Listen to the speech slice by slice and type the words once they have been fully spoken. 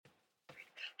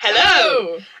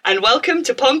Hello! And welcome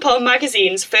to Pom Pom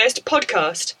Magazine's first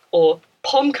podcast, or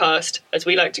Pomcast, as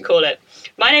we like to call it.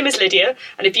 My name is Lydia,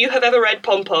 and if you have ever read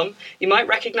Pom Pom, you might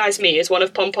recognise me as one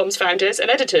of Pom Pom's founders and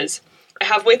editors. I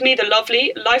have with me the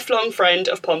lovely, lifelong friend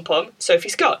of Pom Pom, Sophie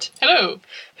Scott. Hello!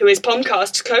 Who is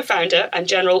Pomcast's co-founder and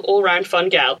general all-round fun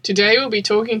gal. Today we'll be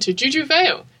talking to Juju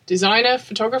Vail, designer,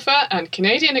 photographer, and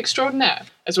Canadian extraordinaire,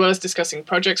 as well as discussing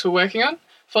projects we're working on,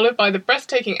 followed by the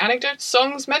breathtaking anecdotes,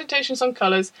 songs, meditations on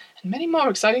colours, and many more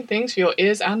exciting things for your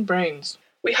ears and brains.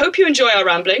 We hope you enjoy our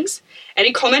ramblings.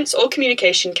 Any comments or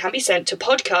communication can be sent to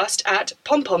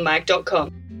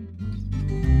podcast@pompommag.com.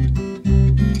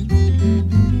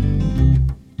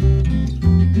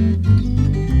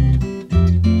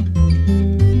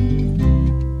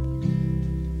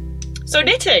 So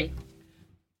knitting.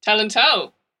 Tell and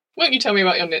tell. Won't you tell me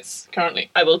about your knits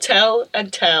currently? I will tell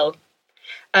and tell.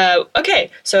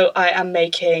 Okay, so I am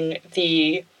making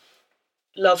the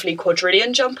lovely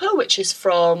quadrillion jumper, which is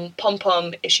from Pom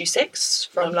Pom issue 6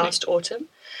 from last autumn,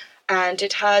 and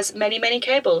it has many, many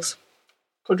cables.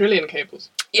 Quadrillion cables?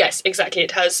 Yes, exactly.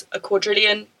 It has a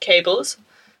quadrillion cables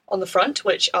on the front,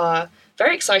 which are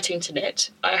very exciting to knit.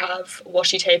 I have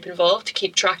washi tape involved to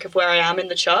keep track of where I am in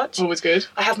the chart. Always good.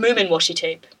 I have Moomin washi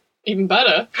tape. Even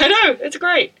better. I know, it's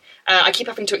great. I keep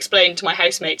having to explain to my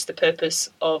housemates the purpose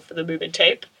of the Moomin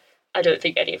tape. I don't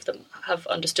think any of them have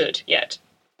understood yet.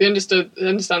 They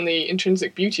understand the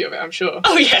intrinsic beauty of it, I'm sure.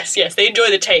 Oh, yes, they enjoy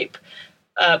the tape,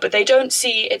 but they don't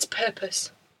see its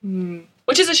purpose.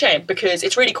 Which is a shame, because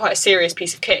it's really quite a serious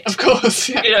piece of kit. Of course,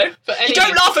 yeah. You know? You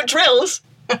don't laugh at drills!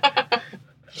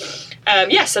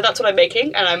 So that's what I'm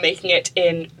making, and I'm making it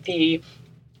in the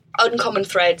Uncommon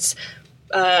Threads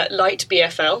Light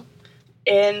BFL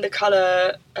in the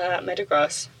colour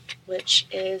Meadowgrass, which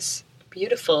is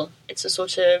beautiful. It's a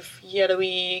sort of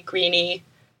yellowy, greeny,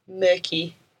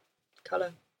 murky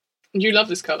colour. You love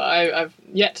this colour. I've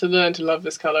yet to learn to love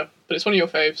this colour, but it's one of your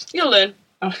faves. You'll learn.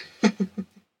 Oh.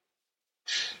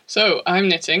 So, I'm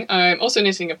knitting. I'm also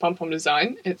knitting a pom-pom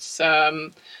design. It's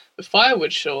the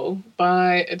Firewood Shawl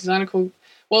by a designer called...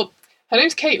 Well, her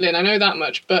name's Caitlin, I know that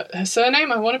much, but her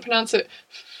surname, I want to pronounce it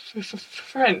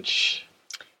French.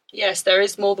 Yes, there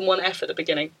is more than one F at the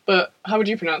beginning. But how would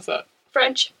you pronounce that?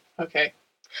 French. Okay.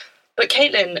 But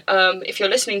Caitlin, if you're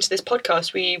listening to this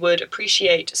podcast, we would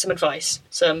appreciate some advice,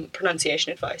 some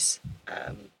pronunciation advice.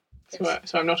 Yes.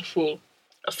 So I'm not a fool.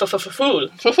 A fool.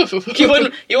 You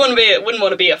wouldn't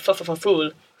want to be a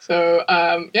fool. So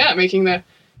making the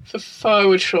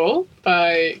Firewood Shawl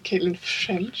by Caitlin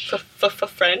French.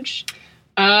 French.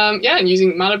 And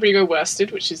using Malabrigo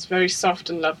worsted, which is very soft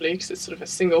and lovely because it's sort of a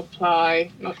single ply,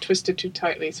 not twisted too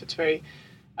tightly, so it's very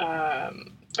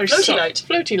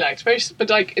floaty light. But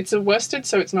like it's a worsted,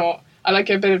 so it's not. I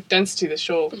like a bit of density to the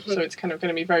shawl, so it's kind of going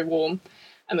to be very warm.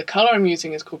 And the colour I'm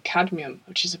using is called cadmium,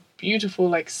 which is a beautiful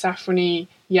like saffrony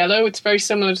yellow. It's very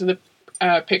similar to the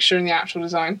picture in the actual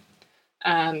design,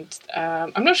 and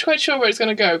I'm not quite sure where it's going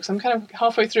to go because I'm kind of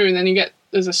halfway through, and then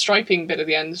there's a striping bit at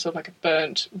the end, sort of like a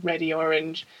burnt reddy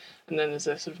orange, and then there's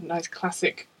a sort of nice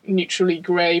classic neutrally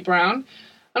grey brown.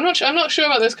 I'm not sure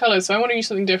about those colours, so I want to use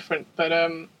something different, but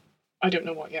I don't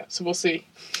know what yet, so we'll see.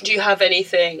 Do you have any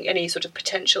sort of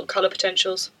colour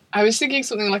potentials? I was thinking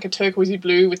something like a turquoisey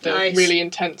blue with the really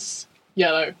intense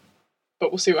yellow,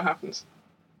 but we'll see what happens.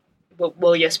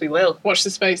 Well, yes, we will. Watch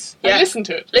the space. Yeah. And listen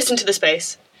to it. Listen to the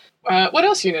space. What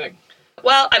else are you knitting?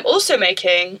 Well, I'm also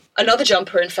making another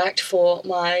jumper, in fact, for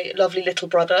my lovely little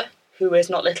brother, who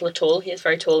is not little at all. He is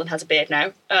very tall and has a beard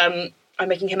now. I'm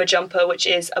making him a jumper, which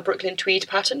is a Brooklyn tweed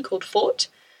pattern called Fort,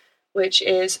 which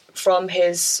is from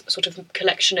his sort of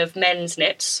collection of men's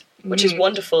knits, which is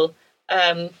wonderful.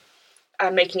 I'm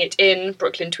making it in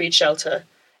Brooklyn tweed shelter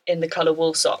in the colour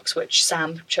wool socks, which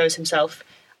Sam chose himself.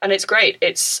 And it's great.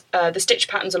 It's the stitch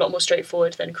pattern's a lot more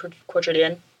straightforward than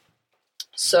quadrillion.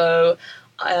 So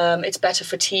it's better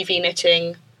for TV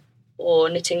knitting or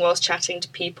knitting whilst chatting to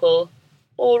people,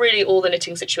 or really all the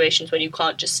knitting situations when you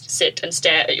can't just sit and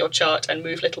stare at your chart and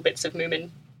move little bits of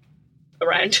Moomin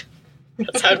around.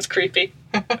 That sounds creepy.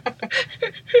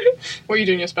 What you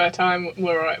do in your spare time,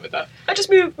 we're alright with that. I just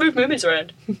move Moomins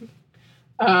around.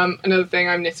 Another thing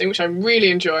I'm knitting, which I'm really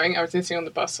enjoying, I was knitting on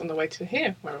the bus on the way to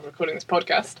here, where we're recording this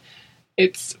podcast.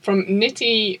 It's from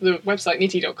Nitty, the website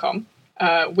nitty.com,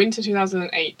 winter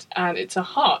 2008, and it's a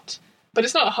heart. But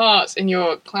it's not a heart in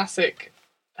your classic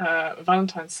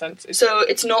Valentine's sense. So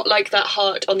it's not like that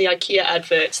heart on the IKEA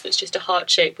adverts that's just a heart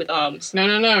shape with arms?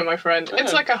 No, my friend. Oh.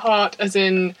 It's like a heart as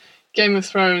in Game of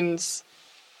Thrones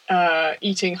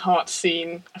eating heart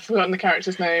scene. I've forgotten the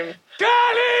character's name.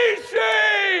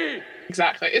 Khaleesi!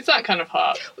 Exactly. It's that kind of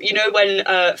heart. You know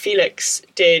when Felix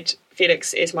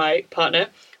is my partner,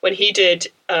 when he did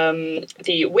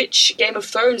the which Game of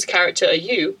Thrones character are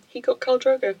you, he got Khal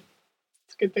Drogo.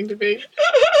 It's a good thing to be.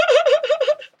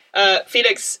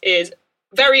 Felix is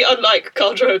very unlike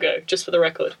Khal Drogo, just for the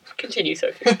record. Continue,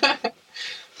 Sophie.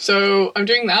 So I'm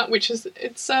doing that,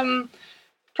 it's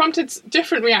prompted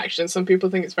different reactions. Some people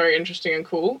think it's very interesting and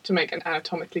cool to make an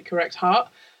anatomically correct heart.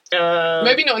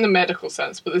 Maybe not in the medical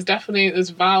sense, but there's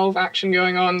valve action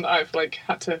going on that I've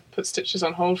had to put stitches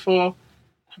on hold for.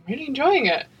 I'm really enjoying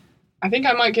it. I think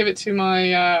I might give it to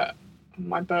my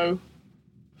my beau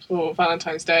for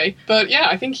Valentine's Day. But yeah,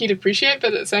 I think he'd appreciate it,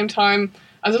 but at the same time,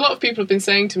 as a lot of people have been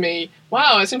saying to me,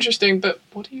 wow, it's interesting, but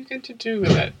what are you going to do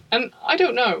with it? And I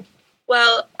don't know.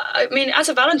 Well, I mean, as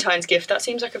a Valentine's gift, that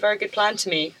seems like a very good plan to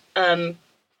me. And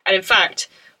in fact,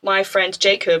 my friend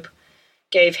Jacob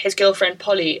gave his girlfriend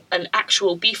Polly an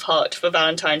actual beef heart for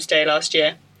Valentine's Day last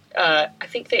year. I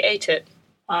think they ate it.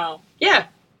 Wow. Yeah.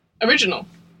 Original.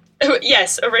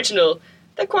 Yes, original.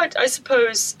 They're quite, I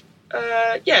suppose,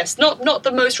 yes, not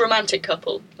the most romantic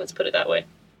couple, let's put it that way.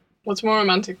 What's more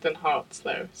romantic than hearts,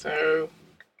 though? So...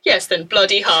 Yes, than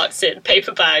bloody hearts in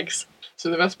paper bags. So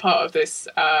the best part of this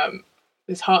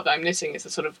this heart that I'm knitting is a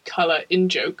sort of colour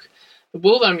in-joke. The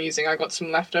wool that I'm using, I got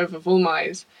some leftover wool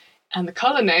maize, and the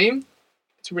colour name,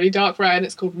 it's really dark red,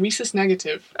 it's called Rhesus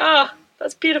Negative. Ah,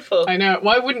 that's beautiful. I know.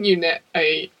 Why wouldn't you knit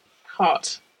a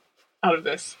heart out of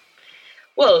this?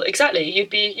 Well, exactly. You'd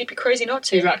be crazy not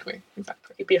to. Exactly.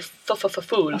 You'd be a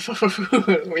fool.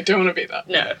 We don't want to be that.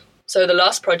 No. So the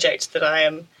last project that I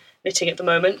am knitting at the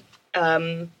moment,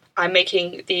 I'm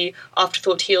making the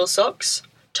Afterthought Heel Socks,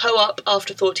 Toe Up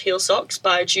Afterthought Heel Socks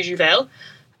by Juju Vail,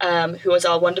 who was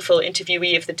our wonderful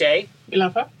interviewee of the day. You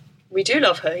love her? We do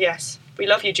love her, yes. We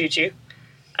love you, Juju.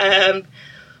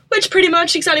 Which pretty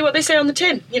much exactly what they say on the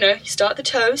tin. You know, you start at the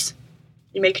toes,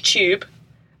 you make a tube,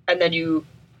 and then you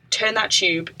turn that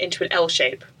tube into an L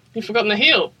shape. You've forgotten the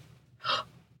heel.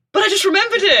 But I just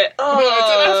remembered it!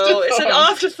 Oh, it's an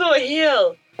afterthought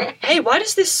heel. Hey, why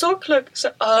does this sock look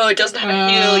so... Oh, it doesn't have a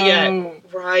heel yet.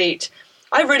 Right.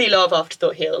 I really love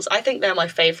afterthought heels. I think they're my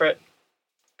favourite.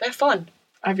 They're fun.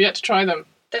 I've yet to try them.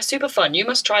 They're super fun. You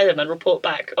must try them and report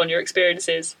back on your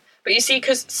experiences. But you see,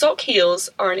 because sock heels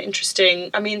are an interesting...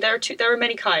 I mean, there are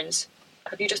many kinds.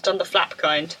 Have you just done the flap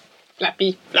kind?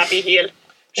 Flappy heel.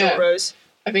 Short rows.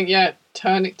 I think,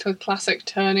 classic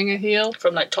turning a heel.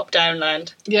 From, top-down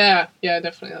land. Yeah,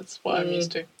 definitely. That's what I'm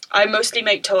used to. I mostly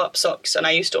make toe-up socks, and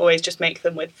I used to always just make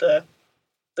them with the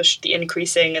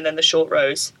increasing and then the short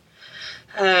rows,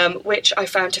 which I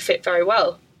found to fit very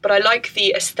well. But I like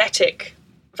the aesthetic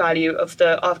value of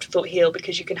the afterthought heel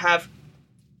because you can have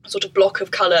a sort of block of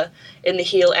colour in the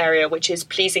heel area which is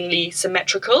pleasingly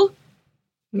symmetrical,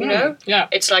 you know? Yeah.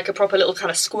 It's like a proper little kind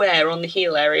of square on the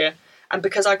heel area. And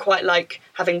because I quite like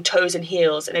having toes and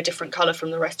heels in a different colour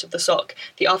from the rest of the sock,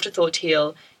 the afterthought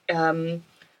heel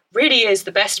really is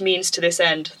the best means to this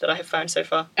end that I have found so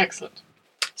far. Excellent.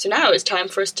 So now it's time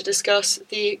for us to discuss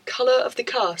the colour of the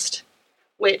cast,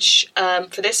 which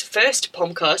for this first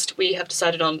Pomcast we have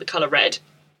decided on the colour red.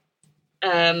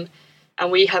 And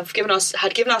we have given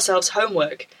ourselves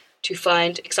homework to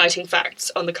find exciting facts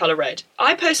on the colour red.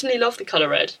 I personally love the colour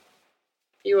red.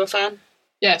 Are you a fan?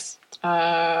 Yes.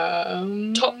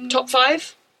 Top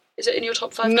 5? Is it in your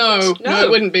top 5? No, it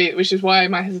wouldn't be, which is why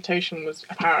my hesitation was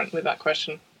apparent with that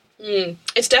question.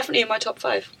 It's definitely in my top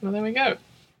 5. Well, there we go.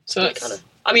 So that's... colour.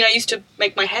 I mean, I used to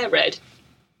make my hair red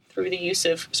through the use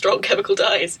of strong chemical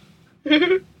dyes.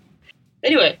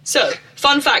 Anyway, so,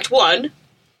 fun fact 1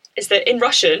 is that in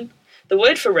Russian, the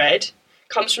word for red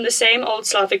comes from the same old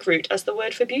Slavic root as the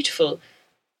word for beautiful.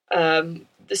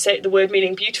 The word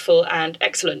meaning beautiful and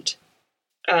excellent.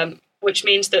 Which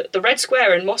means that the red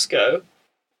square in Moscow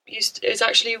was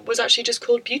actually just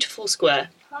called Beautiful Square.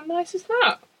 How nice is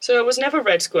that? So it was never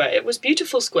Red Square, it was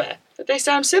Beautiful Square. But they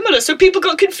sound similar, so people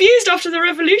got confused after the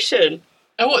revolution.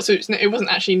 Oh, what? So it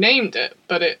wasn't actually named it,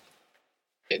 but it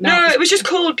it was just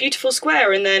called Beautiful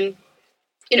Square, and then,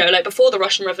 before the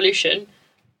Russian Revolution,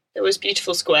 there was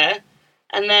Beautiful Square,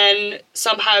 and then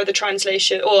somehow the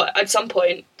translation, or at some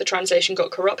point, the translation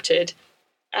got corrupted,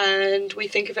 and we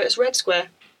think of it as Red Square.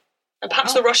 And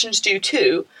perhaps the Russians do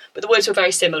too, but the words were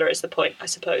very similar is the point, I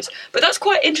suppose. But that's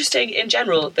quite interesting in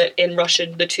general, that in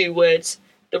Russian the two words,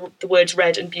 the words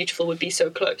red and beautiful would be so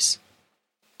close.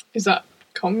 Is that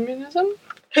communism?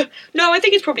 No, I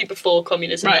think it's probably before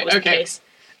communism that was the case.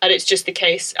 And it's just the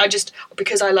case,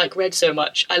 because I like red so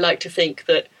much, I like to think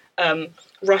that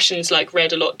Russians like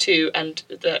red a lot too, and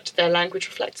that their language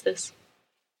reflects this.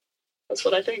 That's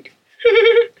what I think.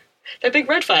 They're big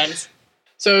red fans.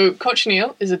 So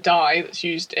cochineal is a dye that's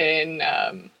used in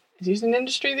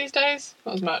industry these days.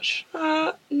 Not as much.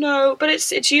 No, but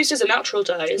it's used as a natural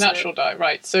dye, isn't Natural dye,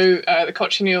 right. So the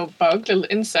cochineal bug, little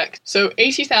insect. So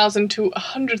 80,000 to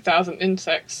 100,000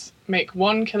 insects make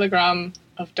 1 kilogram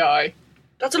of dye.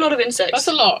 That's a lot of insects. That's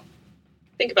a lot.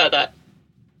 Think about that.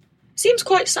 Seems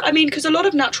quite... I mean, because a lot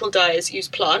of natural dyes use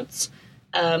plants.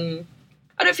 I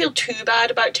don't feel too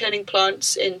bad about turning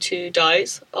plants into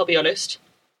dyes, I'll be honest.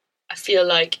 I feel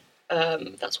like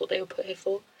that's what they were put here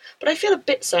for. But I feel a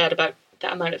bit sad about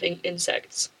that amount of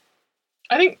insects.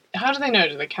 I think... How do they know?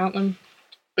 Do they count them?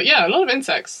 But yeah, a lot of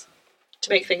insects. To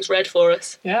make things red for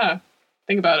us. Yeah.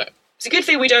 Think about it. It's a good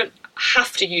thing we don't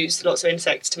have to use lots of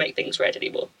insects to make things red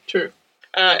anymore. True.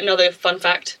 Another fun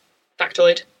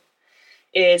factoid,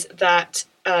 is that...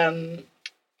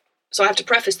 so I have to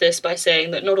preface this by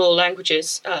saying that not all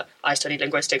languages... I studied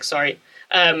linguistics, sorry.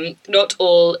 Not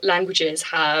all languages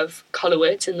have colour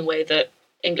words in the way that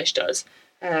English does.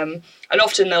 And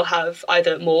often they'll have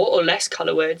either more or less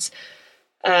colour words.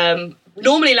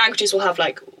 Normally languages will have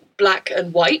like black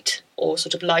and white, or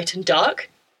sort of light and dark.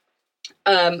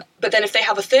 But then if they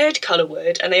have a third colour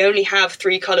word, and they only have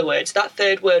 3 colour words, that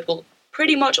third word will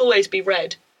pretty much always be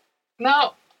red.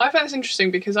 Now, I find this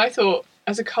interesting because I thought,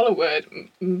 as a colour word,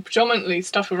 predominantly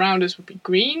stuff around us would be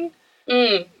green.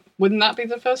 Wouldn't that be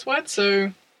the first word?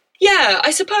 So... Yeah, I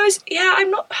suppose,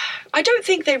 I don't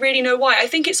think they really know why. I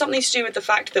think it's something to do with the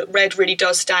fact that red really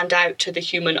does stand out to the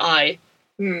human eye.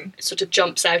 It sort of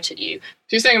jumps out at you.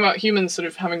 So you're saying about humans sort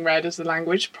of having red as the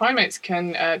language. Primates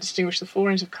can distinguish the 4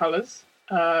 range of colours,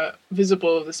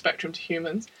 visible of the spectrum to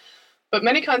humans. But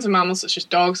many kinds of mammals, such as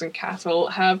dogs and cattle,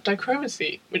 have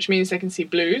dichromacy, which means they can see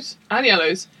blues and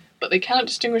yellows, but they cannot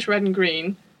distinguish red and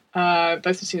green.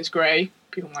 Both are seen as grey.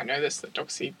 People might know this, that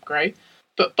dogs see grey.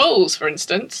 But bulls, for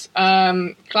instance,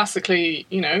 classically,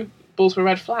 bulls with a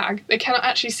red flag, they cannot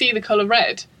actually see the colour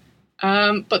red,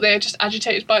 but they are just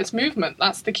agitated by its movement.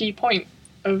 That's the key point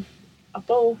of a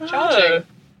bull charging.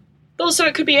 Well, so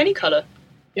it could be any colour.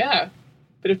 Yeah.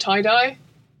 Bit of tie-dye,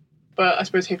 but I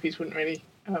suppose hippies wouldn't really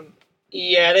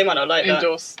yeah, they might not like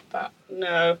endorse that.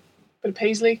 No. Bit of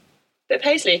paisley? Bit of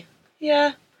paisley,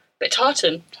 yeah. Bit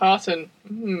tartan. Tartan.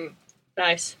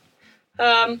 Nice.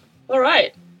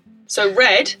 Alright. So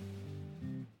red,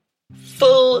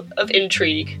 full of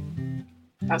intrigue.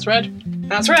 That's red.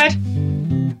 That's red.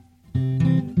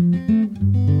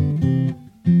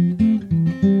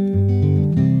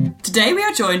 Today we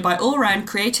are joined by all-round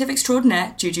creative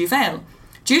extraordinaire Juju Vail.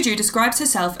 Juju describes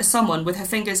herself as someone with her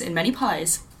fingers in many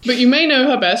pies. But you may know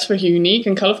her best for her unique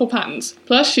and colourful patterns.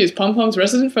 Plus, she is Pom Pom's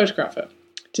resident photographer.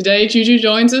 Today, Juju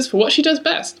joins us for what she does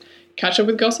best: catch up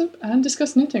with gossip and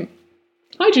discuss knitting.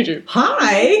 Hi, Juju.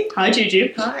 Hi. Hi,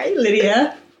 Juju. Hi,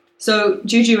 Lydia. So,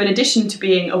 Juju, in addition to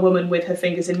being a woman with her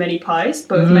fingers in many pies,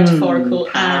 both metaphorical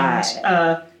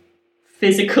and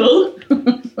physical,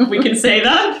 we can say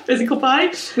that, physical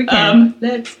pie. We can.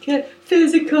 Let's get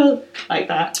physical, like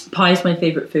that. Pie is my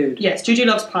favourite food. Yes, Juju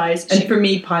loves pies. And for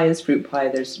me, pie is fruit pie.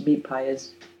 There's meat pie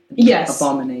is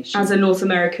abomination. As a North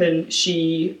American,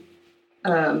 she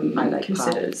like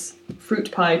considers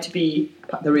fruit pie to be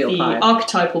the real pie,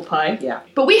 archetypal pie. Yeah,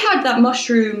 but we had that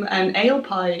mushroom and ale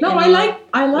pie. No, I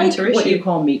like what you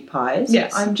call meat pies.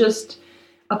 Yes, I'm just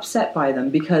upset by them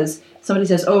because somebody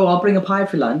says, "Oh, I'll bring a pie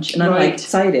for lunch," and I'm like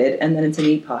excited, and then it's a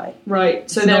meat pie.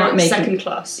 Right, so they're second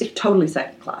class. It's totally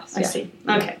second class. I see.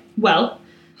 Okay, well.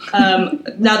 Now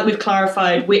that we've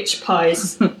clarified which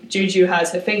pies Juju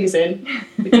has her fingers in,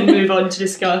 we can move on to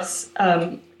discuss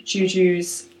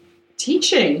Juju's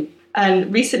teaching.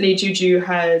 And recently Juju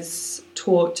has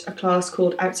taught a class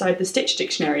called Outside the Stitch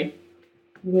Dictionary,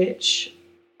 which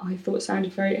I thought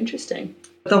sounded very interesting.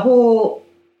 The whole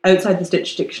Outside the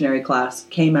Stitch Dictionary class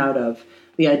came out of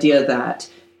the idea that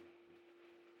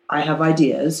I have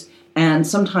ideas and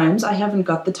sometimes I haven't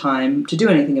got the time to do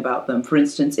anything about them. For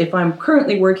instance, if I'm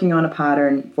currently working on a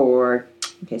pattern for,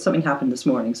 something happened this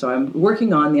morning, so I'm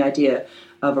working on the idea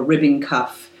of a ribbing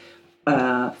cuff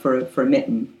for a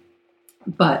mitten.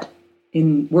 But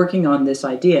in working on this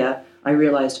idea, I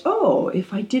realized,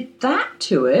 if I did that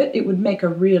to it, it would make a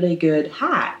really good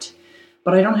hat.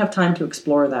 But I don't have time to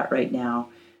explore that right now.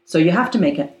 So you have to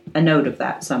make a note of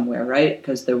that somewhere, right?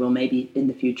 Because there will maybe in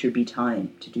the future be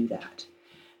time to do that.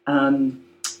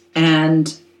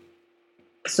 And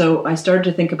so I started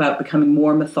to think about becoming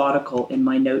more methodical in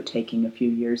my note-taking a few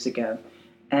years ago.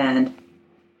 And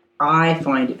I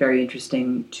find it very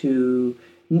interesting to,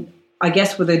 I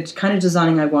guess with the kind of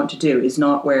designing I want to do is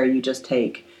not where you just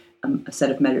take a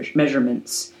set of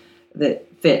measurements that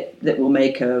fit, that will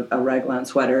make a raglan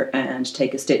sweater and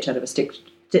take a stitch out of a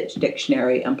stitch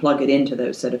dictionary and plug it into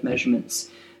those set of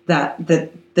measurements. That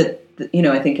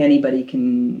I think anybody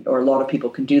can, or a lot of people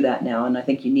can do that now, and I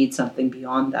think you need something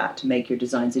beyond that to make your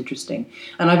designs interesting.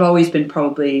 And I've always been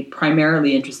probably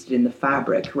primarily interested in the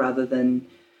fabric rather than,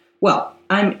 well,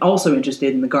 I'm also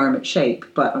interested in the garment shape,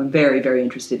 but I'm very, very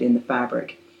interested in the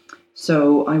fabric.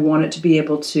 So I wanted to be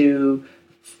able to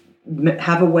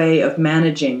have a way of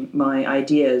managing my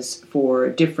ideas for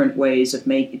different ways of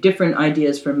different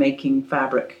ideas for making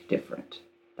fabric different.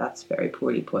 That's very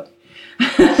poorly put.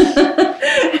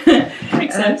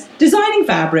 Makes sense. Designing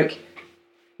fabric,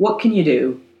 what can you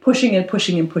do? Pushing and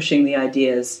pushing and pushing the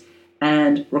ideas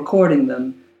and recording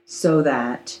them so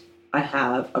that I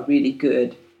have a really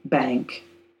good bank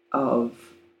of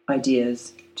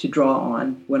ideas to draw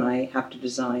on when I have to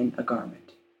design a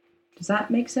garment. Does that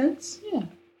make sense? Yeah.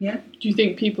 Yeah. Do you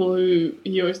think people who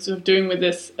you're sort of doing with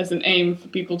this as an aim for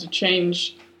people to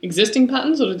change existing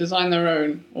patterns or to design their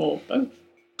own, or both?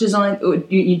 Design? Do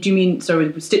you mean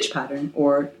stitch pattern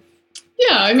or?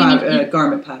 Yeah, I mean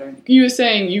garment pattern. You were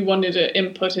saying you wanted to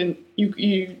input in.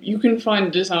 You can find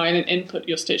a design and input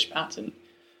your stitch pattern,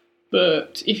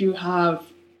 but if you have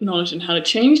knowledge on how to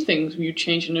change things, will you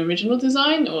change an original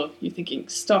design, or are you thinking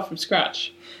start from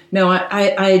scratch? No,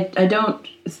 I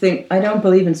don't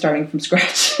believe in starting from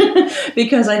scratch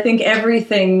because I think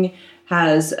everything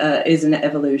is an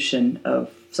evolution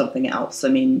of something else. I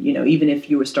mean, even if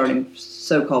you were starting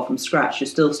so-called from scratch, you're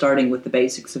still starting with the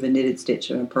basics of a knitted stitch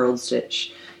and a purled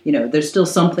stitch. There's still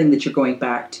something that you're going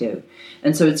back to.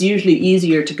 And so it's usually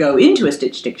easier to go into a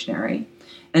stitch dictionary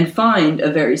and find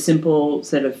a very simple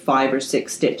set of 5 or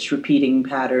 6 stitch repeating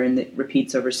pattern that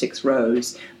repeats over 6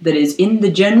 rows that is in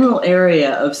the general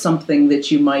area of something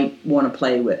that you might want to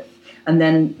play with. And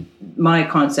then my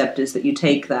concept is that you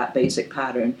take that basic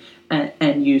pattern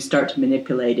and you start to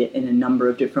manipulate it in a number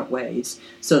of different ways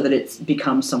so that it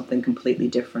becomes something completely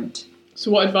different.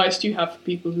 So what advice do you have for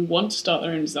people who want to start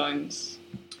their own designs?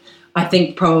 I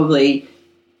think probably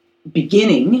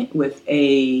beginning with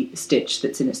a stitch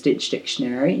that's in a stitch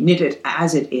dictionary, knit it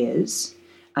as it is,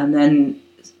 and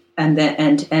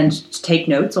take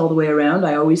notes all the way around.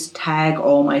 I always tag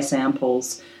all my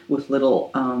samples with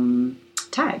little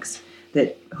tags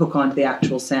that hook onto the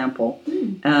actual sample.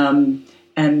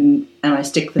 And I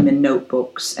stick them in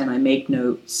notebooks and I make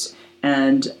notes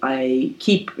and I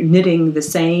keep knitting the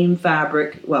same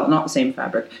fabric, well, not the same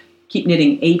fabric, keep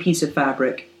knitting a piece of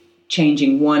fabric,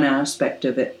 changing one aspect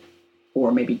of it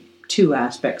or maybe 2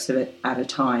 aspects of it at a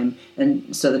time,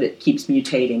 and so that it keeps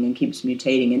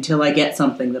mutating until I get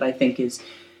something that I think is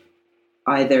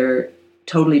either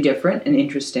totally different and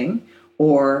interesting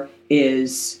or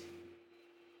is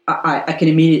I can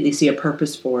immediately see a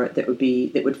purpose for it that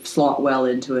would slot well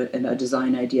into it and a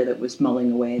design idea that was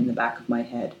mulling away in the back of my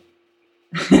head.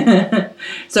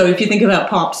 So if you think about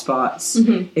pop spots,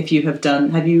 if you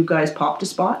have you guys popped a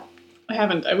spot? I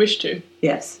haven't. I wish to.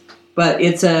 Yes, but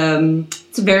it's a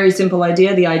very simple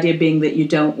idea. The idea being that you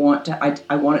don't want to.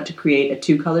 I wanted to create a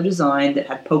 2-color design that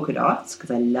had polka dots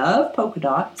because I love polka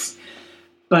dots,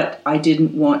 but I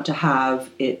didn't want to have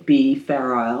it be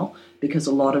ferile because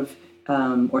a lot of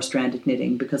or stranded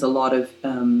knitting, because a lot of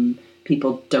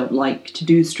people don't like to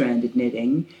do stranded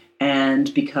knitting,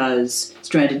 and because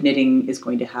stranded knitting is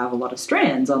going to have a lot of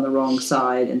strands on the wrong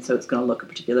side, and so it's going to look a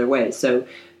particular way. So,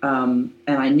 and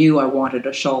I knew I wanted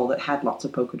a shawl that had lots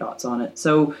of polka dots on it.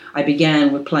 So I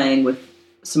began with playing with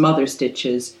some other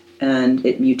stitches, and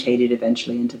it mutated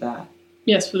eventually into that.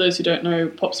 Yes, for those who don't know,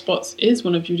 Pop Spots is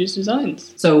one of Juju's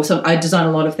designs. So I design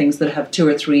a lot of things that have 2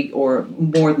 or 3 or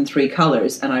more than 3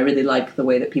 colors, and I really like the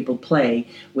way that people play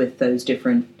with those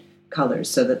different colors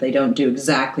so that they don't do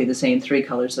exactly the same 3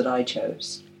 colors that I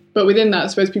chose. But within that, I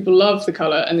suppose people love the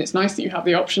colour, and it's nice that you have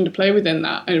the option to play within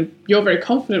that, and you're very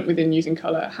confident within using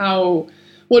colour.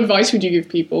 What advice would you give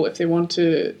people if they want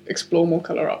to explore more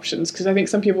colour options? Because I think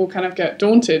some people kind of get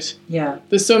daunted. Yeah.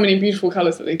 There's so many beautiful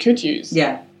colours that they could use.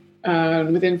 Yeah.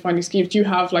 Within finding schemes, do you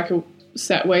have like a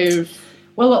set way of?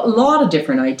 Well, a lot of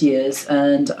different ideas,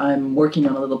 and I'm working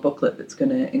on a little booklet that's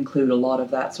going to include a lot of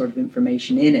that sort of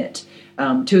information in it.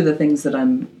 2 of the things that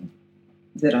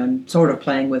I'm sort of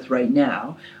playing with right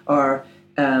now are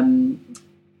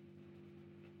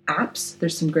apps.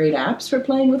 There's some great apps for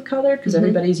playing with color because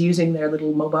everybody's using their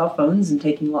little mobile phones and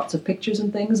taking lots of pictures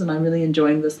and things, and I'm really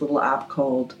enjoying this little app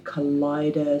called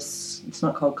It's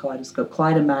not called Kaleidoscope,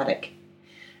 Kaleidomatic.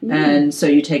 And so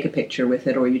you take a picture with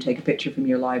it, or you take a picture from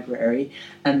your library,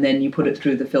 and then you put it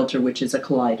through the filter, which is a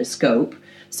kaleidoscope.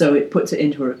 So it puts it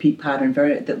into a repeat pattern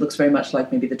that looks very much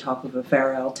like maybe the top of a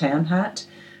Farrell tam hat.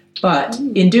 But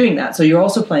in doing that, so you're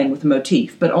also playing with the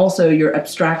motif, but also you're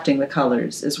abstracting the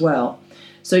colors as well.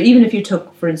 So even if you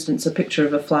took, for instance, a picture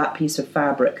of a flat piece of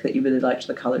fabric that you really liked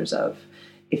the colors of,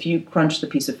 if you crunch the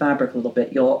piece of fabric a little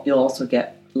bit, you'll also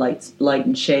get light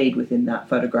and shade within that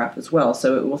photograph as well.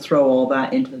 So it will throw all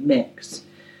that into the mix.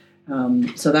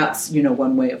 So that's,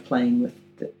 one way of playing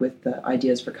with the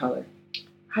ideas for color.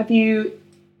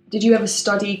 Did you ever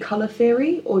study color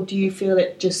theory, or do you feel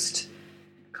it just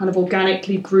kind of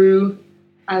organically grew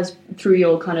through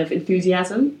your kind of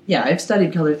enthusiasm? Yeah, I've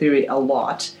studied color theory a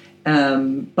lot,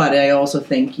 but I also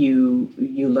think you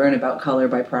learn about color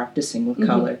by practicing with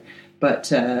color.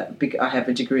 But I have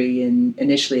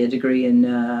initially a degree in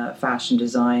fashion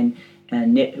design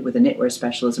and with a knitwear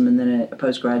specialism, and then a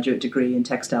postgraduate degree in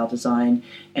textile design.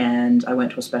 And I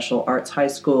went to a special arts high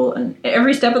school, and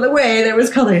every step of the way there was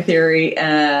color theory.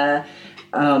 And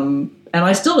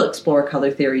I still explore color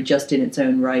theory just in its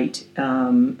own right.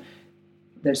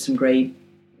 There's some great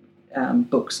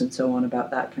books and so on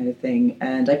about that kind of thing.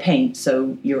 And I paint,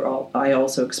 so I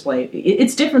also explain.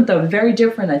 It's different though, very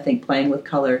different, I think, playing with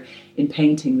color in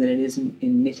painting than it is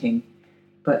in knitting.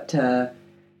 But the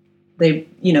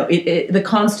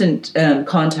constant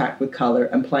contact with color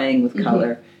and playing with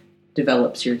color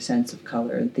develops your sense of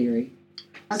color and theory.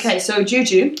 Okay, so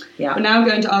Juju, we're now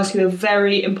going to ask you a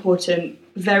very important,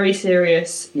 very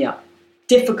serious,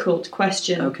 difficult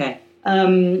question. Okay.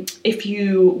 If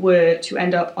you were to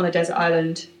end up on a desert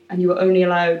island and you were only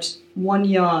allowed one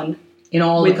yarn... In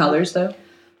all the colours, though?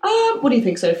 What do you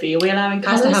think, Sophie? Are we allowing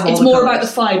colours? It's more about the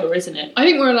fibre, isn't it? I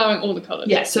think we're allowing all the colours.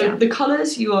 Yeah, so the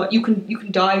colours, you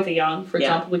can dye the yarn, for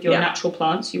example, with your natural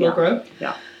plants you will grow.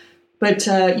 Yeah. But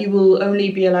you will only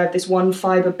be allowed this one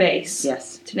fibre base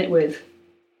to knit with.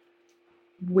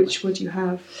 Which would you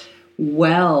have?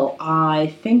 Well,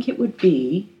 I think it would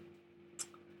be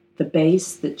the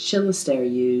base that Chilister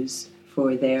use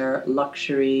for their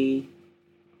luxury,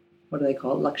 what do they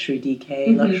call it? Luxury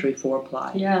DK, luxury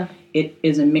 4-ply. Yeah. It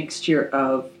is a mixture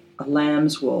of a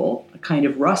lamb's wool, a kind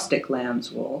of rustic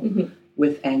lamb's wool,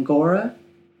 with Angora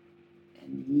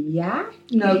and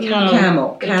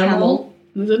camel.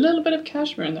 There's a little bit of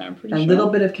cashmere in there, I'm pretty sure. A little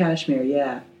bit of cashmere,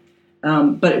 yeah.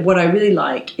 But what I really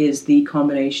like is the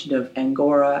combination of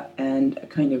Angora and a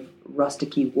kind of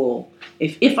rusticy wool.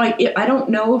 If I don't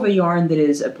know of a yarn that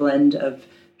is a blend of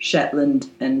Shetland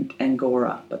and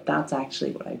Angora, but that's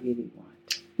actually what I really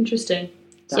want. Interesting.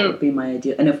 That would be my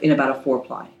idea, and in about a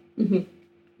 4-ply.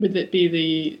 Would it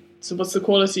be so what's the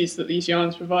qualities that these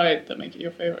yarns provide that make it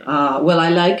your favourite? Well, I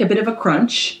like a bit of a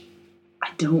crunch.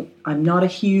 I'm not a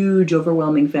huge,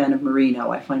 overwhelming fan of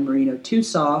merino. I find merino too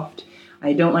soft.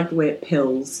 I don't like the way it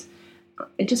pills.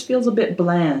 It just feels a bit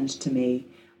bland to me.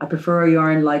 I prefer a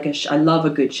yarn I love a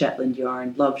good Shetland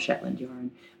yarn. Love Shetland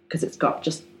yarn because it's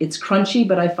crunchy,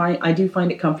 but I do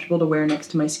find it comfortable to wear next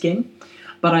to my skin.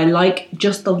 But I like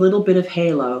just a little bit of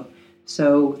halo.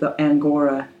 So the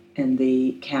Angora and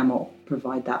the camel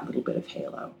provide that little bit of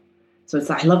halo. So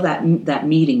I love that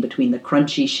meeting between the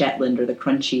crunchy Shetland or the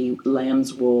crunchy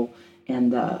lamb's wool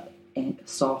and the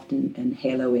soft and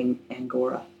haloing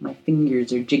Angora. My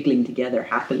fingers are jiggling together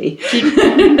happily.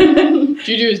 Juju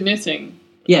is knitting.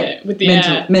 Yeah, with the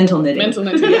mental knitting. Mental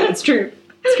knitting. Yeah, it's true.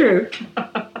 It's true.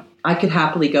 I could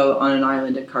happily go on an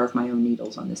island and carve my own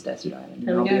needles on this desert island,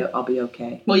 and I'll be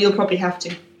okay. Well, you'll probably have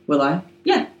to. Will I?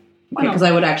 Yeah. Okay, because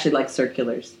I would actually like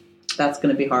circulars. That's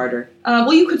going to be harder.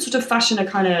 Well, you could sort of fashion a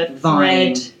kind of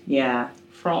vine. thread. Yeah.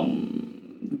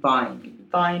 From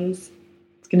vines.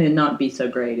 It's going to not be so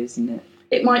great, isn't it?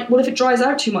 It might. Well, if it dries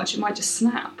out too much, it might just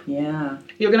snap. Yeah.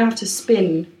 You're going to have to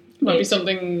spin. It might be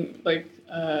something like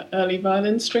early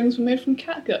violin strings were made from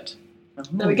catgut. Oh.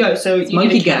 There we go. So it's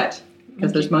monkey gut.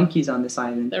 Because there's monkeys on this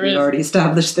island. We've already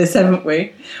established this, haven't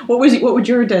we? What would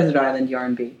your desert island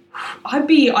yarn be? I'd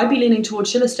be leaning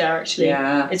towards Chilister, actually.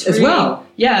 Yeah, it's as really, well.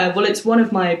 Yeah, well, it's one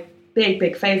of my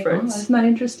big favourites. Oh, isn't that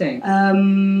interesting?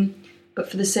 But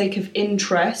for the sake of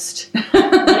interest,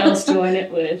 what else do I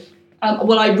knit with?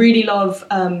 Well, I really love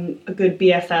a good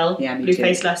BFL, Blue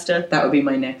Face Leicester. That would be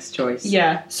my next choice.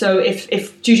 Yeah, so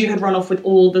if Juju had run off with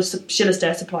all the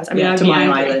Chilister supplies, I'd to be my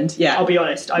angry. Island, I'll be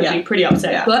honest, I'd be pretty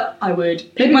upset. Yeah. But I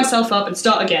would pick myself up and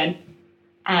start again.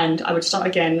 And I would start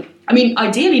again. I mean,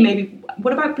 ideally, maybe,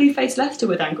 what about Blue Face Leicester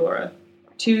with Angora?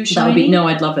 Too shiny?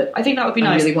 I'd love it. I think that would be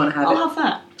nice. I really want to have it. I'll have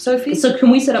that. Sophie? So can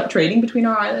we set up trading between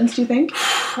our islands, do you think?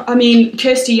 I mean,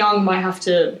 Kirsty Young might have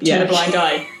to turn a blind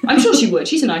eye. I'm sure she would.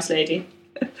 She's a nice lady.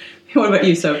 What about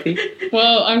you, Sophie?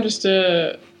 Well, I'm just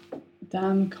a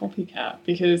damn copycat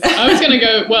because I was going to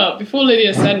go, well, before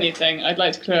Lydia said anything, I'd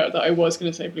like to clear up that I was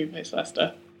going to say Blue Face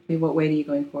Leicester. What weight are you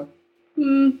going for?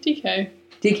 DK.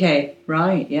 DK,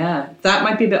 right, yeah. That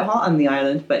might be a bit hot on the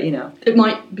island, but It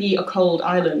might be a cold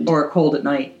island. or cold at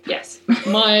night. Yes.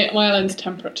 My island's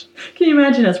temperate. Can you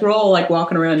imagine us? We're all like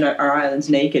walking around our islands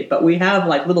naked, but we have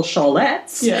like little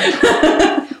shawlettes.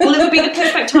 Yeah. Well, it would be the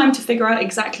perfect time to figure out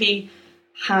exactly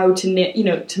how to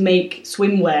knit, to make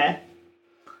swimwear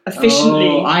efficiently.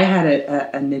 Oh, I had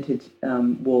a knitted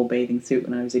wool bathing suit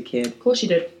when I was a kid. Of course you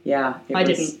did. Yeah. I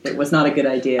didn't. It was not a good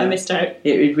idea. I missed out.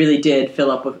 It really did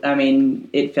fill up with,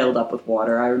 it filled up with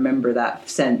water. I remember that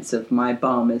sense of my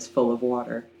bum is full of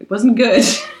water. It wasn't good.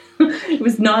 It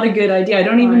was not a good idea. I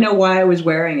don't even know why I was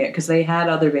wearing it, because they had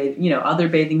other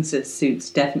bathing suits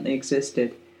definitely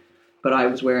existed. But I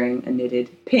was wearing a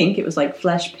knitted pink. It was like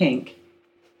flesh pink.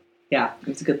 Yeah, it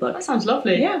was a good look. That sounds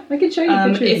lovely. Yeah, I can show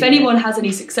you pictures. If anyone has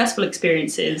any successful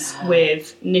experiences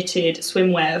with knitted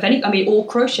swimwear, or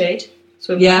crocheted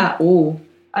swimwear. Yeah,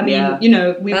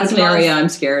 we that's would an love... area I'm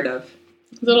scared of.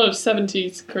 There's a lot of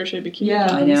 70s crochet bikinis.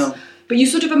 Yeah, I know. But you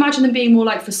sort of imagine them being more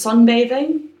like for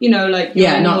sunbathing,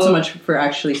 not so much for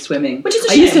actually swimming. Which is a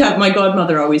I shame. used to have, my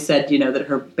godmother always said, that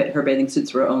her bathing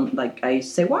suits were only, like, I used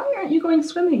to say, why aren't you going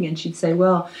swimming? And she'd say,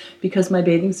 well, because my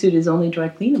bathing suit is only dry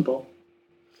cleanable.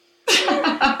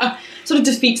 Sort of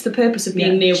defeats the purpose of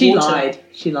being near water.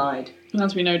 She lied. And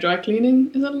as we know, dry cleaning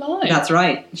is a lie. That's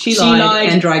right. She lied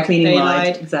and dry cleaning they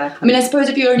lied. lied. Exactly. I suppose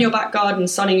if you're in your back garden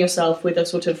sunning yourself with a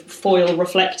sort of foil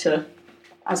reflector,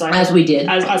 as we did.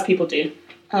 As people do,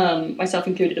 myself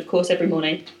included, of course, every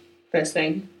morning, first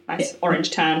thing, nice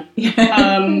orange tan.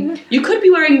 You could be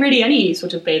wearing really any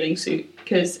sort of bathing suit,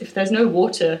 because if there's no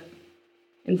water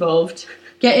involved...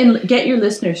 Get your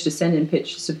listeners to send in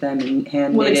pictures of them in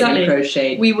hand knitted and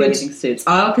crocheted bathing suits.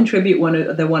 I'll contribute one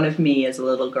of me as a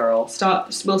little girl.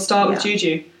 We'll start with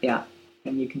Juju. Yeah,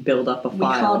 and you can build up a file. We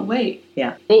can't wait.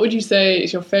 Yeah. What would you say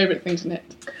is your favourite thing to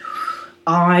knit?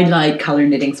 I like colour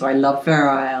knitting, so I love Fair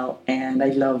Isle, and I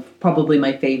love, probably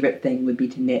my favourite thing would be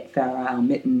to knit Fair Isle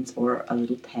mittens or a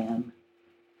little tam.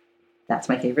 That's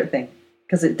my favourite thing,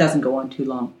 because it doesn't go on too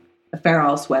long. A Fair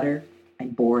Isle sweater, I'm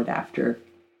bored after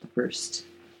the first...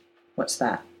 What's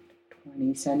that?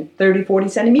 30, 40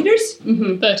 centimetres?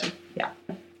 Mm-hmm. 30. Yeah.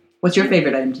 What's your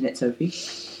favourite item to knit, Sophie?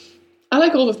 I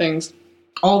like all the things.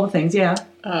 All the things, yeah.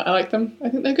 I like them. I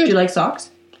think they're good. Do you like socks?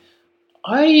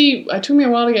 It took me a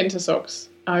while to get into socks.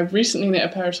 I've recently knit a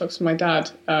pair of socks for my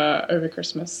dad over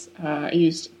Christmas. I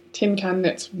used Tin Can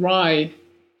Knit's rye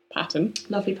pattern.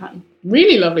 Lovely pattern.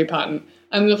 Really lovely pattern.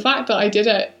 And the fact that I did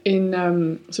it in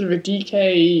sort of a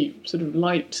DK, sort of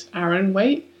light Aran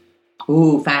weight.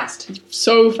 Ooh, fast.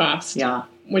 So fast. Yeah.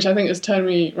 Which I think has turned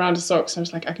me around to socks. I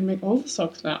was like, I can make all the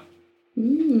socks now.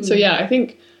 Mm. So yeah, I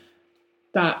think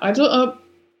that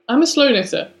I'm a slow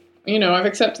knitter. I've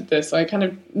accepted this. I kind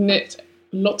of knit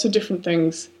lots of different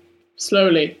things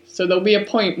slowly. So there'll be a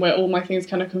point where all my things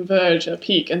kind of converge at a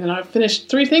peak, and then I've finished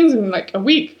 3 things in like a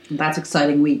week. That's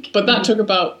exciting week. But that took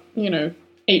about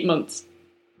 8 months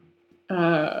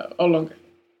or longer.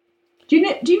 Do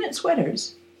you knit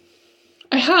sweaters?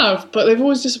 I have, but they've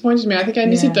always disappointed me. I think I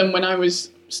knitted them when I was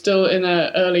still in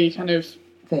an early kind of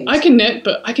phase. I can knit,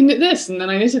 but I can knit this, and then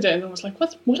I knitted it, and I was like,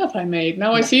 what have I made?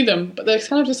 Now I see them, but they're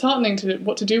kind of disheartening to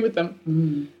what to do with them.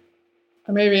 Mm.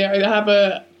 Or maybe I have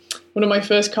one of my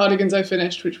first cardigans I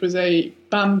finished, which was a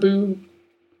bamboo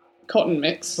cotton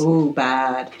mix. Oh,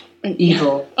 bad.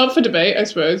 Evil. Up for debate, I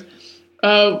suppose.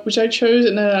 Which I chose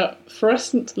in a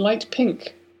fluorescent light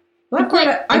pink. Well,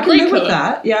 I can live with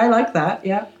that. Yeah, I like that,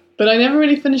 yeah. But I never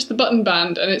really finished the button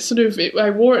band, and it's I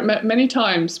wore it many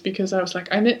times because I was like,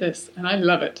 I knit this, and I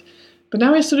love it. But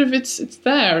now it's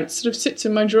there. It sort of sits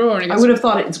in my drawer. And I would have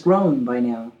thought it's grown by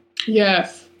now.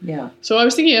 Yes. Yeah. So I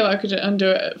was thinking if I could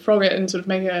undo it, frog it, and sort of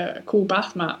make a cool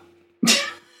bath mat.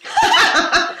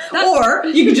 Or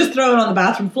you could just throw it on the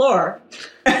bathroom floor.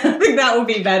 I think that would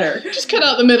be better. Just cut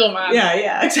out the middle, man.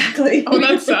 Yeah, exactly. Oh,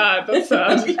 that's sad. That's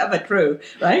sad. We have a crew,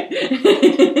 right?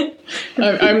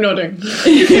 I'm nodding.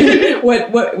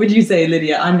 What would you say,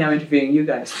 Lydia? I'm now interviewing you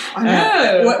guys. I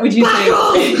know. What would you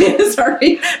say?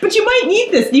 Sorry, but you might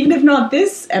need this, even if not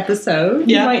this episode.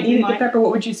 Yeah, you might need it. Pepper,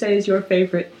 what would you say is your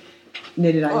favourite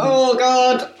knitted item? Oh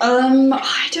God,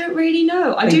 I don't really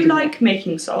know. I do like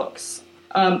making socks,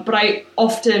 but I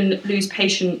often lose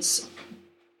patience.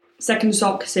 Second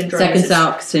sock syndrome. As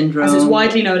it's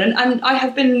widely known. And I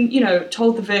have been,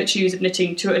 told the virtues of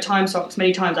knitting 2 at a time socks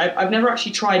many times. I've never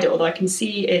actually tried it, although I can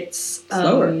see its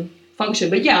function.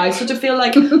 But yeah, I sort of feel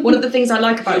like one of the things I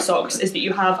like about socks is that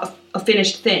you have a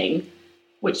finished thing,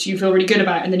 which you feel really good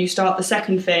about, and then you start the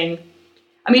second thing.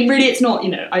 I mean, really, it's not,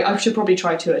 I should probably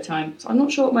try 2 at a time. So I'm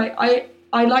not sure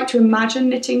I like to imagine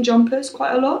knitting jumpers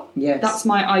quite a lot. Yes. That's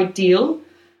my ideal.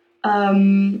 But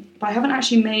I haven't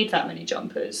actually made that many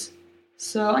jumpers.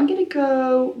 So I'm going to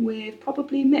go with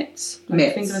probably mitts. Like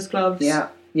Mitts. fingerless gloves.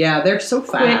 Yeah, they're so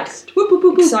fast. Quick, Whoop, whoop,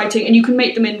 whoop, whoop. exciting. And you can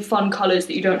make them in fun colours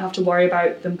that you don't have to worry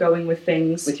about them going with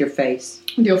things. With your face.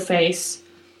 With your face.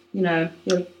 You know.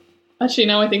 Actually,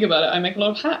 now I think about it, I make a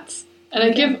lot of hats. And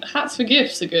I give hats for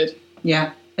gifts are good.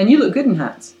 Yeah. And you look good in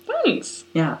hats. Thanks.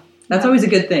 Yeah. That's always a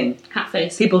good thing. Hat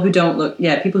face. People who don't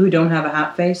have a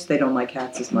hat face, they don't like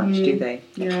hats as much, do they?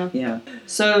 Yeah. Yeah.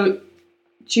 So,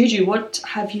 Juju, what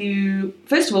are you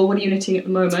knitting at the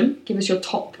moment? Give us your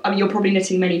top. I mean, you're probably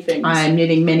knitting many things. I'm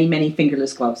knitting many, many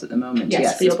fingerless gloves at the moment.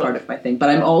 Yes, it's part of my thing. But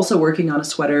I'm also working on a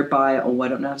sweater by, I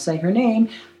don't know how to say her name,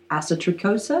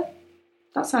 Asatricosa.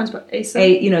 That sounds about Asa.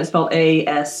 It's spelled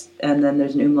A-S, and then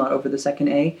there's an umlaut over the second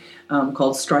A,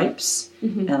 called Stripes.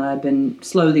 Mm-hmm. And I've been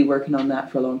slowly working on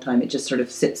that for a long time. It just sort of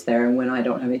sits there, and when I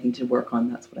don't have anything to work on,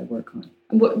 that's what I work on.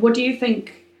 And what do you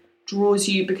think draws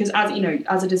you? Because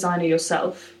as a designer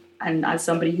yourself, and as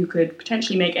somebody who could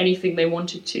potentially make anything they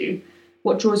wanted to,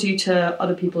 what draws you to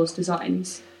other people's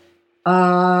designs?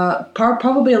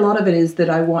 Probably a lot of it is that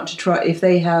I want to try,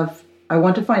 I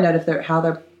want to find out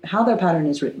how their pattern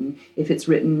is written. If it's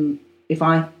written, I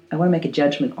want to make a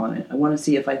judgment on it. I want to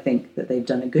see if I think that they've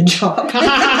done a good job.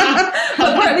 But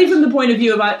partly from the point of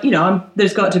view of,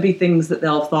 there's got to be things that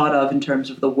they'll have thought of in terms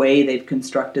of the way they've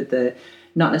constructed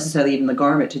not necessarily even the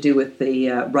garment, to do with the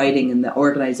writing and the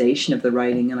organization of the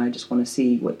writing, and I just want to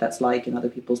see what that's like in other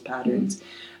people's patterns.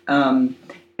 And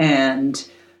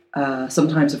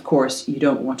sometimes, of course, you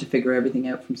don't want to figure everything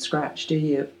out from scratch, do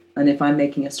you? And if I'm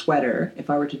making a sweater, if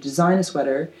I were to design a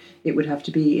sweater, it would have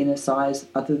to be in a size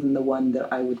other than the one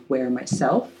that I would wear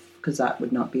myself, because that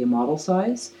would not be a model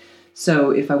size.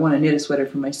 So if I want to knit a sweater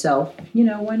for myself,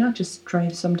 why not just try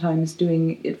sometimes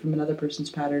doing it from another person's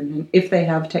pattern? And if they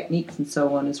have techniques and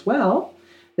so on as well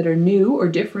that are new or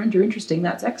different or interesting,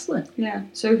 that's excellent. Yeah.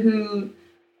 So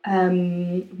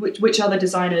which other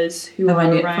designers who have are I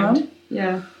knit around? From?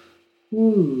 Yeah.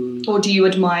 Ooh. Or do you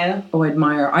admire? Oh,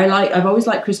 admire. I've always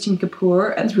liked Christine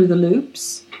Kapoor at Through the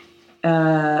Loops.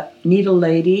 Needle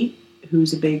Lady,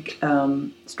 who's a big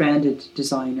stranded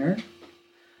designer.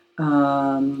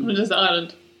 On a desert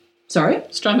island. Sorry?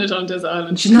 Stranded on a desert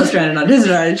island. She's not stranded on a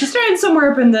desert island. She's stranded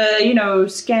somewhere up in the,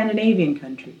 Scandinavian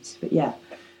countries. But yeah.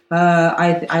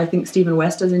 I think Stephen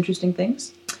West does interesting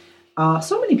things.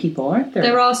 So many people, aren't there?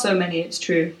 There are so many, it's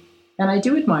true. And I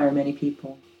do admire many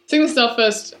people. So this is our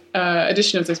first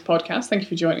edition of this podcast. Thank you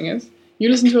for joining us. You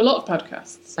listen to a lot of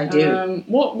podcasts. I do.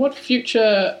 What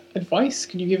future advice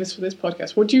could you give us for this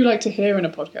podcast? What do you like to hear in a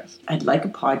podcast? I'd like a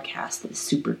podcast that's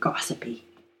super gossipy.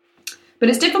 But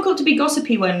it's difficult to be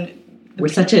gossipy when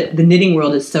the knitting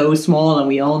world is so small and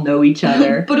we all know each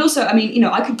other. But also, I mean,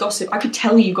 I could gossip. I could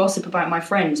tell you gossip about my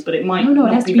friends, but it might it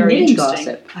not has be to be very knitting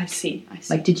interesting. Gossip. I see.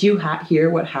 Like, did you hear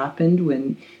what happened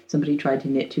when somebody tried to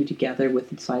knit two together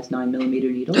with size 9mm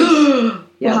needles?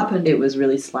 What happened? It was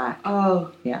really slack.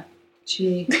 Oh. Yeah.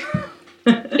 Gee.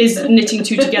 Is knitting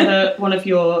two together one of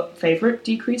your favourite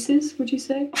decreases, would you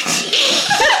say?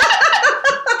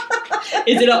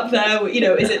 Is it up there?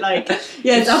 Is it like...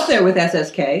 Yeah, it's up there with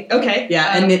SSK. Okay.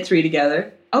 Yeah, and knit three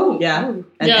together. Oh. Yeah. Oh.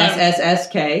 And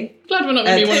SSSK. Glad we're not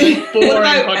going to be one of those boring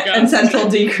podcasts. And central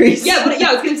decrease. Yeah,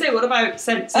 I was going to say, what about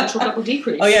central double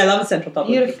decrease? Oh yeah, I love a central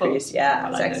double decrease. Yeah,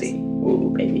 like sexy.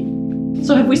 Ooh, baby.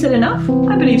 So have we said enough?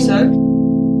 I believe so.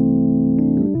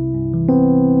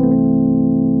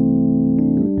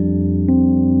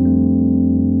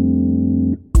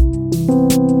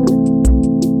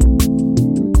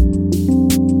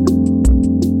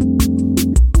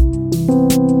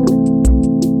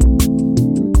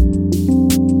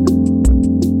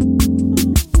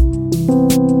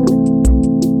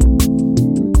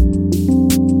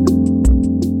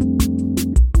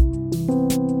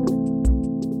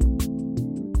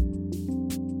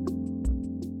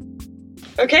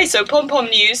 Okay, so pom-pom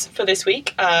news for this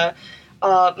week. Our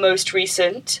most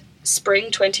recent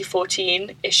spring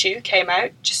 2014 issue came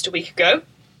out just a week ago.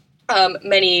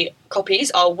 Many copies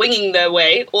are winging their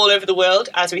way all over the world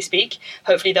as we speak.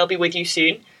 Hopefully they'll be with you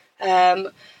soon.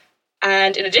 And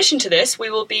in addition to this, we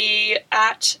will be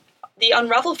at the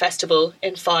Unravel Festival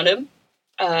in Farnham,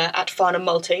 at Farnham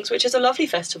Maltings, which is a lovely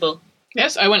festival.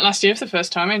 Yes, I went last year for the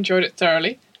first time. I enjoyed it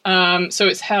thoroughly. So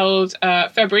it's held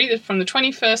February from the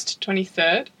 21st to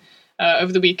 23rd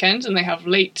over the weekend, and they have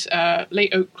late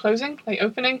opening.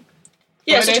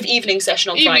 Yeah, Friday. Sort of evening session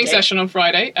on Friday. Evening session on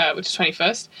Friday, which is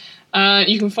 21st.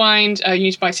 You can find, you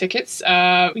need to buy tickets. You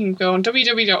can go on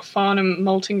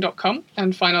www.farnhammalting.com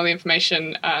and find all the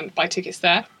information and buy tickets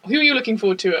there. Who are you looking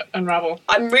forward to at Unravel?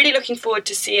 I'm really looking forward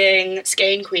to seeing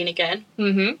Skein Queen again.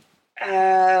 Mm-hmm.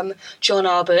 John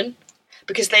Arbon,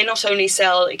 because they not only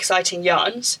sell exciting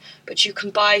yarns, but you can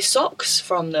buy socks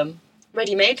from them,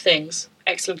 ready-made things.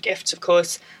 Excellent gifts, of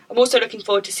course. I'm also looking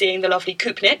forward to seeing the lovely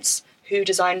Coop Knits, who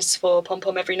designs for Pom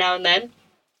Pom every now and then.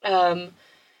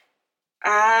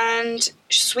 And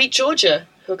Sweet Georgia,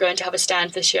 who are going to have a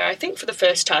stand this year, I think for the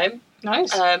first time.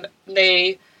 Nice.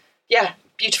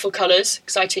 Beautiful colours,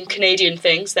 exciting Canadian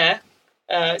things there.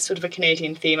 Sort of a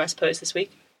Canadian theme, I suppose, this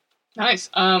week. Nice.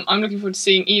 I'm looking forward to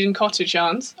seeing Eden Cottage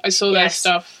yarns. I saw their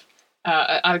stuff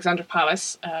at Alexandra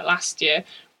Palace last year.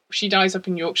 She dyes up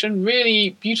in Yorkshire. Really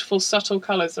beautiful, subtle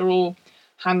colours. They're all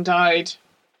hand-dyed,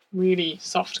 really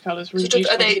soft colours. Really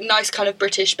beautiful. Are they nice kind of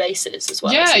British bases as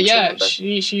well? Yeah.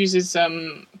 She uses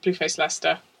Blueface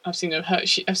Leicester. I've seen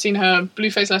her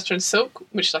Blueface Leicester and silk,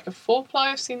 which is like a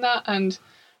 4-ply. I've seen that, and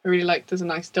I really like. There's a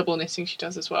nice double knitting she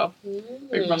does as well.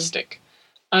 Very rustic,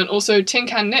 and also Tin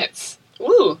Can Knits.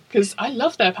 Ooh, because I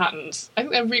love their patterns. I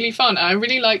think they're really fun. And I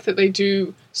really like that they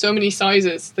do so many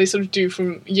sizes. They sort of do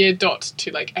from year dot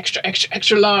to like extra, extra,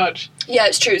 extra large. Yeah,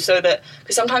 it's true. So that,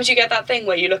 because sometimes you get that thing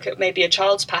where you look at maybe a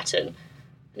child's pattern and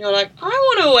you're like, I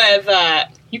want to wear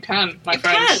that. You can, my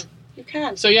friends. You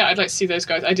can. So yeah, I'd like to see those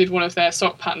guys. I did one of their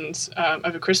sock patterns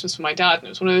over Christmas for my dad, and it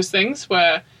was one of those things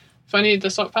where if I needed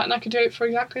the sock pattern, I could do it for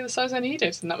exactly the size I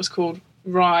needed, and that was called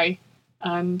Rye.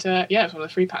 And it was one of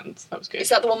the free patterns. That was good. Is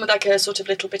that the one with like a sort of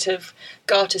little bit of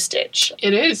garter stitch?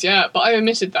 It is, yeah. But I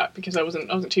omitted that because I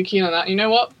wasn't too keen on that. You know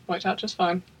what? Worked out just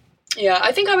fine. Yeah,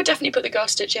 I think I would definitely put the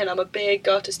garter stitch in. I'm a big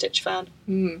garter stitch fan.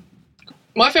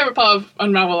 My favourite part of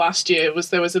Unravel last year was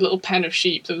there was a little pen of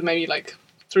sheep. There was maybe like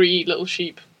 3 little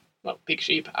sheep, well, big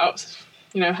sheep, out,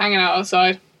 hanging out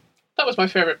outside. That was my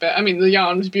favourite bit. I mean, the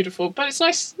yarn was beautiful, but it's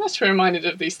nice to be reminded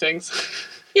of these things.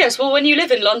 Yes, well, when you live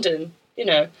in London, you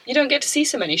don't get to see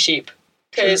so many sheep.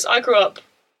 Because I grew up,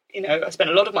 I spent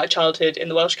a lot of my childhood in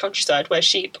the Welsh countryside where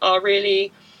sheep are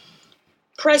really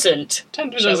present,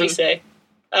 shall we say.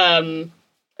 In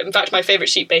fact, my favourite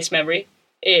sheep-based memory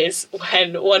is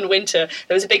when one winter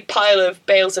there was a big pile of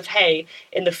bales of hay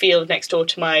in the field next door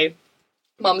to my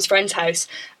mum's friend's house,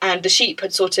 and the sheep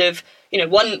had sort of,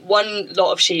 one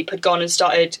lot of sheep had gone and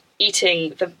started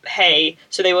eating the hay,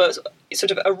 so they were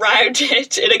sort of around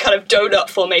it in a kind of donut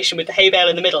formation with the hay bale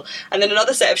in the middle, and then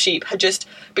another set of sheep had just,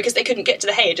 because they couldn't get to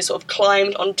the hay, just sort of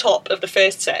climbed on top of the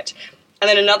first set, and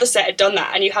then another set had done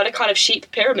that, and you had a kind of sheep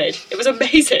pyramid. It was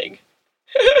amazing.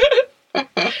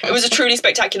 It was a truly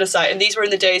spectacular sight, and these were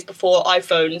in the days before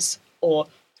iPhones or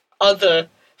other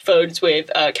phones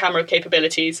with camera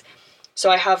capabilities, so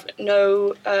I have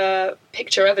no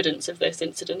picture evidence of this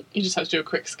incident. You just have to do a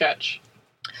quick sketch.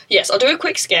 Yes, I'll do a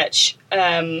quick sketch,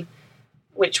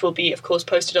 which will be, of course,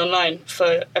 posted online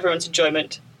for everyone's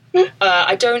enjoyment.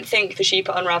 I don't think the sheep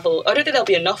at Unravel... I don't think there'll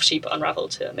be enough sheep at Unravel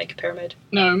to make a pyramid.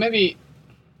 No, maybe...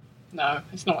 No,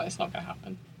 it's not going to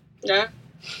happen. No?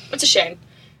 It's a shame.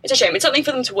 It's something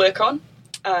for them to work on.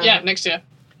 Next year.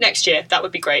 Next year, that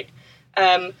would be great.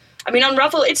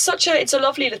 Unravel, it's a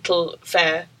lovely little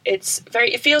fair.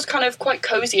 It feels kind of quite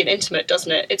cosy and intimate,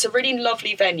 doesn't it? It's a really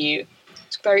lovely venue.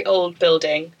 It's a very old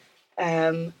building.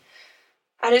 And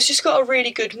it's just got a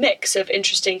really good mix of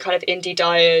interesting kind of indie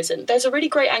dyers. And there's a really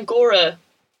great Angora.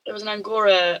 There was an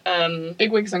Angora...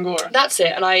 Big Wigs Angora. That's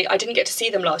it. And I didn't get to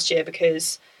see them last year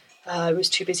because I was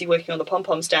too busy working on the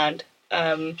pom-pom stand.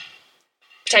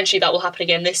 Potentially that will happen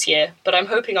again this year. But I'm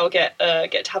hoping I'll get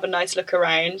to have a nice look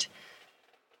around.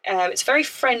 It's very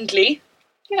friendly.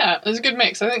 Yeah, there's a good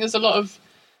mix. I think there's a lot of...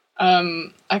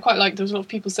 I quite like... There's a lot of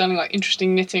people selling like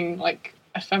interesting knitting, like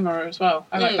ephemera as well.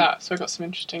 I like that. So I got some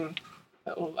interesting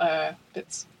little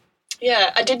bits.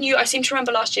 Yeah, I seem to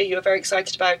remember last year you were very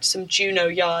excited about some Juno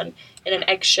yarn in an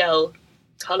eggshell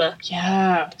colour.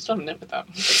 Yeah, I still haven't knit with that.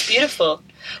 It's beautiful.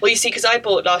 Well, you see, because I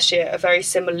bought last year a very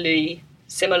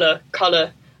similar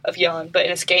colour of yarn, but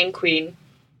in a Skein Queen.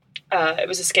 It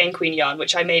was a Skein Queen yarn,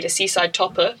 which I made a seaside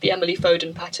topper, the Emily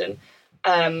Foden pattern.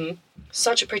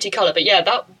 Such a pretty colour. But yeah,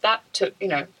 that took,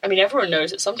 everyone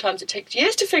knows that sometimes it takes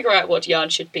years to figure out what yarn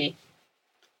should be.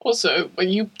 Also, when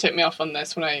you tipped me off on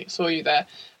this when I saw you there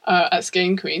at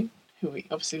Skein Queen, who we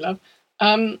obviously love,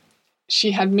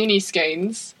 she had mini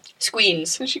skeins.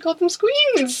 Squeens. And she called them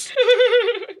squeens.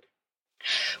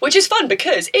 Which is fun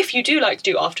because if you do like to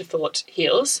do afterthought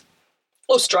heels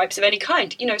or stripes of any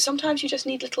kind, sometimes you just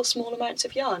need little small amounts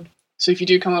of yarn. So if you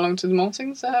do come along to the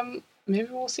maltings, maybe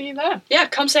we'll see you there. Yeah,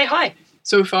 come say hi.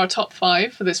 So for our top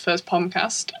 5 for this first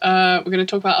Pomcast, we're going to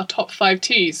talk about our top 5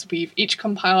 teas. We've each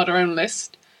compiled our own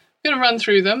list. We're going to run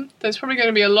through them. There's probably going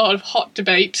to be a lot of hot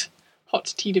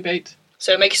tea debate.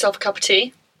 So make yourself a cup of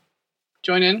tea.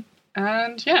 Join in.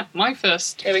 And yeah, my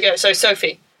first. Here we go. So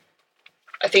Sophie,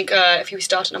 I think if you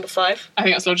start at number 5. I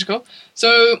think that's logical.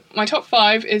 So my top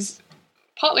 5 is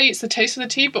partly it's the taste of the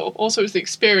tea, but also it's the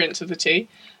experience of the tea.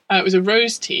 It was a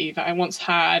rose tea that I once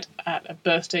had at a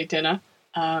birthday dinner.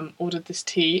 Ordered this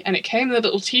tea, and it came in a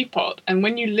little teapot, and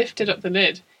when you lifted up the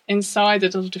lid, inside the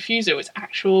little diffuser was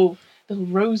actual little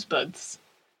rosebuds.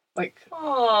 Like,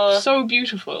 so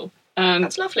beautiful. And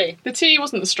that's lovely. The tea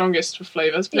wasn't the strongest for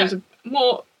flavours, but it was a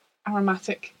more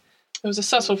aromatic. There was a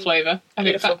subtle flavour. I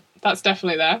think that's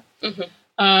definitely there.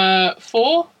 Mm-hmm.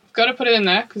 4, got to put it in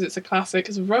there because it's a classic.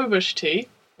 It's a Robush tea.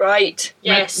 Right.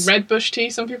 Yes. Red bush tea.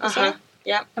 Some people say.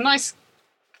 Yeah. A nice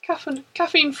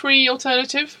caffeine-free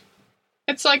alternative.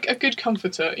 It's like a good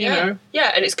comforter, you know.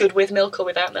 Yeah, and it's good with milk or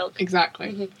without milk. Exactly.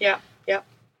 Mm-hmm. Yeah.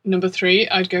 Number 3,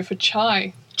 I'd go for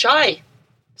chai. Chai.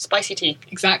 Spicy tea.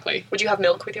 Exactly. Would you have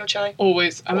milk with your chai?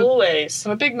 Always. I'm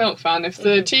a big milk fan. If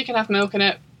the tea can have milk in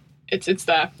it, it's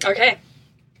there. Okay.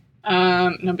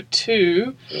 Number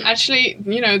 2, actually,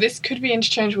 this could be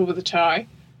interchangeable with the chai,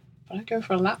 but I'd go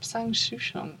for a lapsang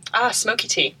souchong. Smoky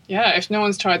tea. Yeah, if no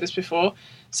one's tried this before.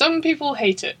 Some people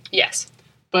hate it. Yes.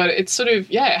 But it's sort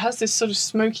of, it has this sort of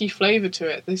smoky flavour to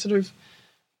it. They sort of,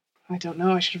 I don't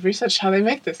know, I should have researched how they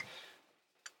make this.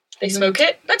 They smoke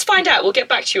it? Let's find out. We'll get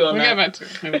back to you on that. We'll get back to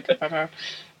it. Maybe cut that out.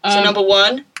 So number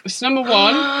 1? It's number 1.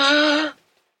 I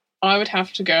would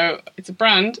have to go, it's a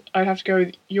brand, I'd have to go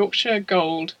with Yorkshire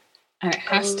Gold, and it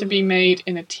has to be made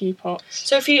in a teapot.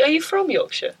 Sophie, are you from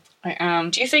Yorkshire? I am.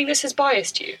 Do you think this has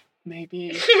biased you?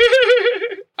 Maybe.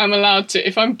 I'm allowed to.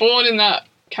 If I'm born in that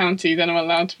county, then I'm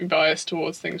allowed to be biased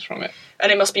towards things from it.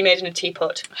 And it must be made in a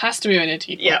teapot. Has to be in a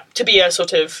teapot. Yeah, to be a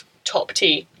sort of top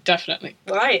tea. Definitely.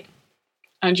 Right.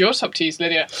 And your top teas,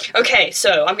 Lydia? Okay,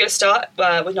 so I'm going to start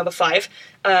with number 5.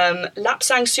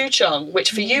 Lapsang souchong,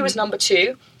 which for you is number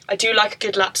 2. I do like a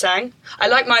good lapsang. I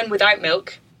like mine without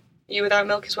milk. Are you without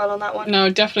milk as well on that one? No,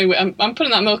 definitely. I'm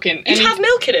putting that milk in. You have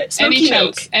milk in it? Smoky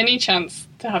milk? Any chance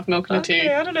to have milk in a tea.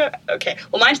 I don't know. Okay,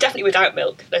 well mine's definitely without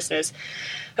milk, listeners.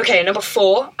 Okay, number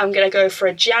 4, I'm going to go for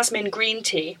a jasmine green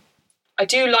tea. I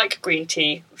do like green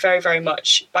tea very, very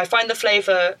much, but I find the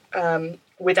flavour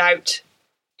without,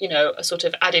 a sort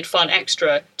of added fun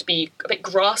extra to be a bit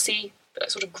grassy,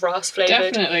 sort of grass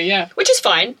flavoured. Definitely, yeah. Which is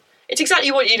fine. It's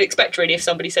exactly what you'd expect, really, if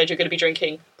somebody said you're going to be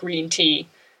drinking green tea.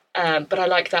 But I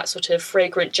like that sort of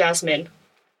fragrant jasmine.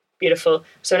 Beautiful.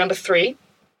 So number 3,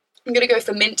 I'm going to go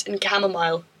for mint and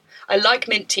chamomile. I like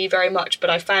mint tea very much, but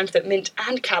I found that mint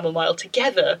and chamomile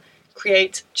together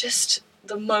create just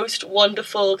the most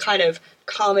wonderful kind of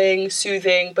calming,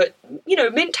 soothing, but,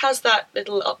 mint has that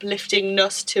little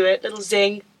upliftingness to it, little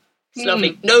zing. It's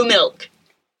lovely. No milk.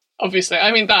 Obviously.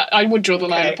 I mean, that I would draw the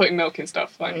line of putting milk in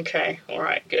stuff. Like. Okay, all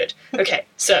right, good. Okay,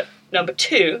 so number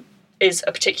 2 is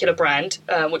a particular brand,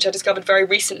 which I discovered very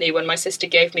recently when my sister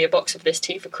gave me a box of this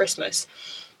tea for Christmas.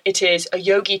 It is a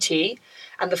yogi tea,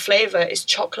 and the flavour is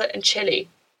chocolate and chilli.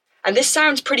 And this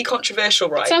sounds pretty controversial,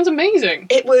 right? It sounds amazing.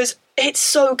 It's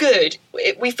so good.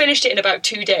 We finished it in about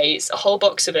 2 days, a whole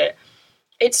box of it.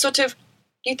 It's sort of,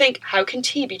 you think, how can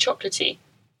tea be chocolatey?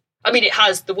 I mean, it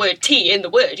has the word tea in the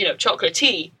word, chocolate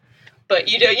tea. But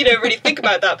you don't really think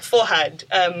about that beforehand.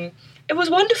 It was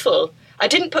wonderful. I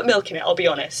didn't put milk in it, I'll be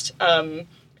honest.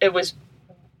 It was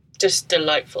just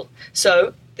delightful.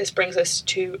 So this brings us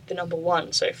to the number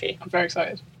 1, Sophie. I'm very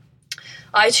excited.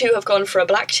 I too have gone for a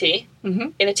black tea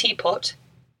in a teapot,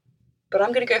 but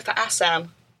I'm going to go for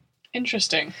Assam.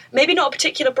 Interesting. Maybe not a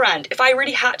particular brand. If I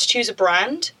really had to choose a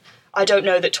brand, I don't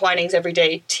know that Twinings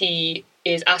Everyday Tea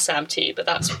is Assam tea, but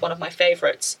that's one of my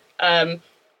favourites.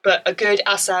 But a good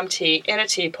Assam tea in a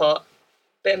teapot,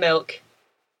 bit of milk,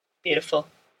 beautiful.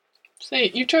 See,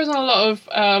 you've chosen a lot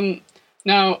of...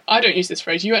 now, I don't use this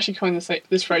phrase. You actually coined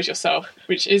this phrase yourself,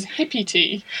 which is hippie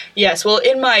tea. Yes, well,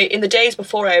 in the days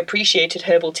before I appreciated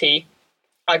herbal tea,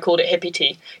 I called it hippie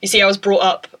tea. You see, I was brought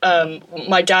up...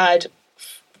 my dad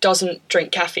doesn't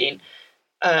drink caffeine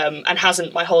and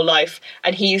hasn't my whole life,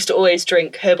 and he used to always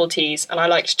drink herbal teas, and I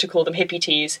liked to call them hippie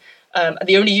teas. And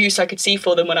the only use I could see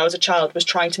for them when I was a child was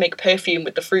trying to make perfume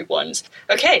with the fruit ones.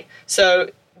 Okay, so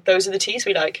those are the teas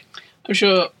we like. I'm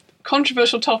sure...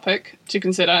 Controversial topic to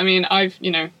consider. I mean, I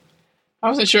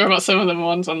wasn't sure about some of the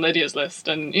ones on Lydia's list,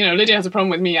 and Lydia has a problem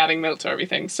with me adding milk to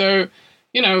everything. So,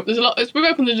 there's a lot. We've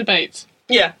opened the debate.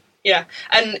 Yeah,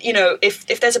 and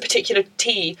if there's a particular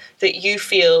tea that you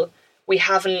feel we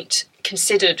haven't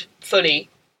considered fully,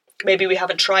 maybe we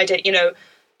haven't tried it,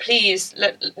 please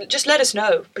just let us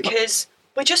know, because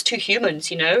we're just two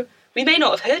humans. We may not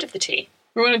have heard of the tea.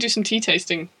 We want to do some tea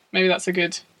tasting. Maybe that's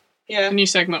a new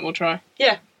segment we'll try.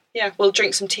 Yeah, we'll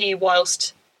drink some tea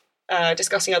whilst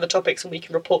discussing other topics, and we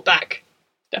can report back.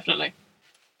 Definitely.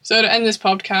 So to end this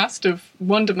podcast of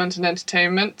wonderment and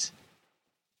entertainment,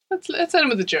 let's end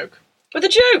with a joke. With a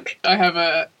joke! I have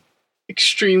a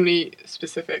extremely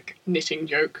specific knitting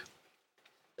joke.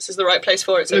 This is the right place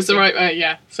for it. It's the right way,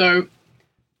 yeah. So,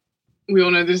 we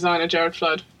all know the designer Jared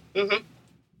Flood. Mm-hmm.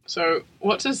 So,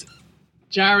 what does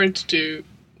Jared do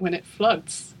when it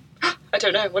floods? I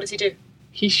don't know. What does he do?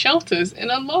 He shelters in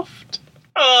a loft.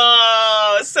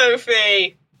 Oh,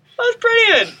 Sophie! That's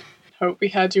brilliant! Hope we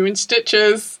had you in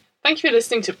stitches. Thank you for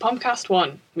listening to Pomcast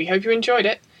 1. We hope you enjoyed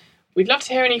it. We'd love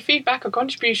to hear any feedback or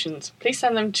contributions. Please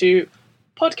send them to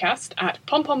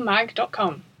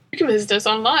podcast@pompommag.com. You can visit us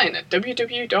online at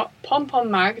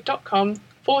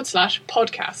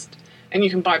www.pompommag.com/podcast. And you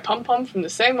can buy Pom-Pom from the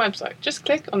same website. Just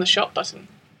click on the shop button.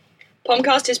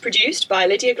 Pomcast is produced by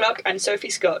Lydia Gluck and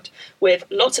Sophie Scott, with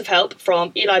lots of help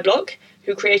from Eli Block,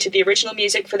 who created the original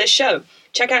music for this show.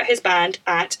 Check out his band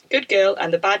at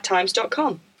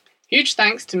goodgirlandthebadtimes.com. Huge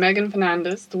thanks to Megan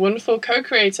Fernandez, the wonderful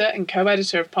co-creator and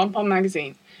co-editor of Pom Pom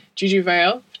magazine, Juju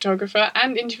Vail, photographer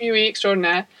and interviewee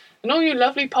extraordinaire, and all you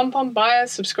lovely Pom Pom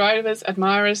buyers, subscribers,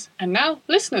 admirers, and now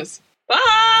listeners.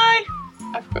 Bye!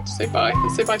 I forgot to say bye.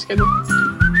 Let's say bye together.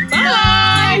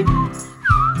 Bye!